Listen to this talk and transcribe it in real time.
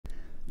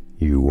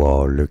You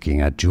are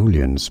looking at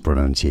Julian's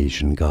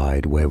pronunciation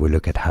guide, where we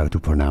look at how to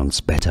pronounce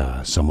better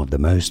some of the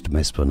most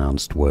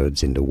mispronounced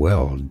words in the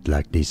world,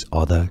 like this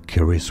other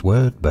curious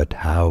word. But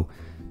how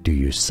do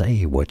you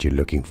say what you're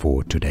looking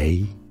for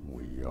today?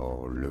 We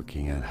are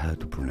looking at how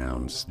to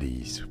pronounce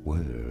these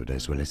words,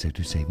 as well as how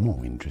to say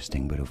more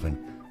interesting but often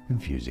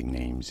confusing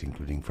names,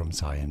 including from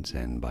science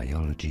and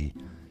biology.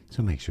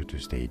 So make sure to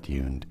stay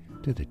tuned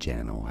to the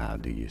channel. How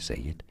do you say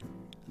it?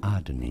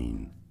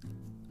 Adenine.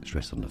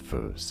 Stress on the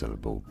first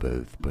syllable.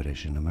 Both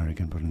British and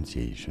American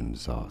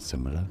pronunciations are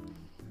similar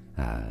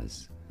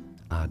as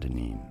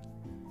adenine,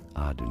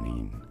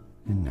 adenine.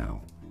 And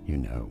now you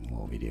know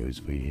more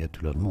videos for you here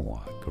to learn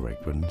more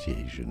correct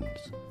pronunciations.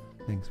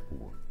 Thanks for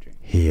watching.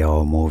 Here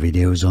are more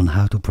videos on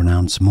how to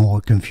pronounce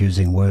more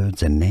confusing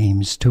words and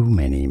names too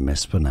many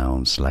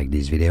mispronounced. Like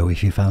this video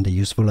if you found it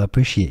useful. I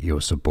appreciate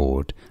your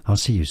support. I'll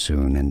see you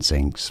soon and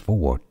thanks for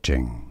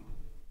watching.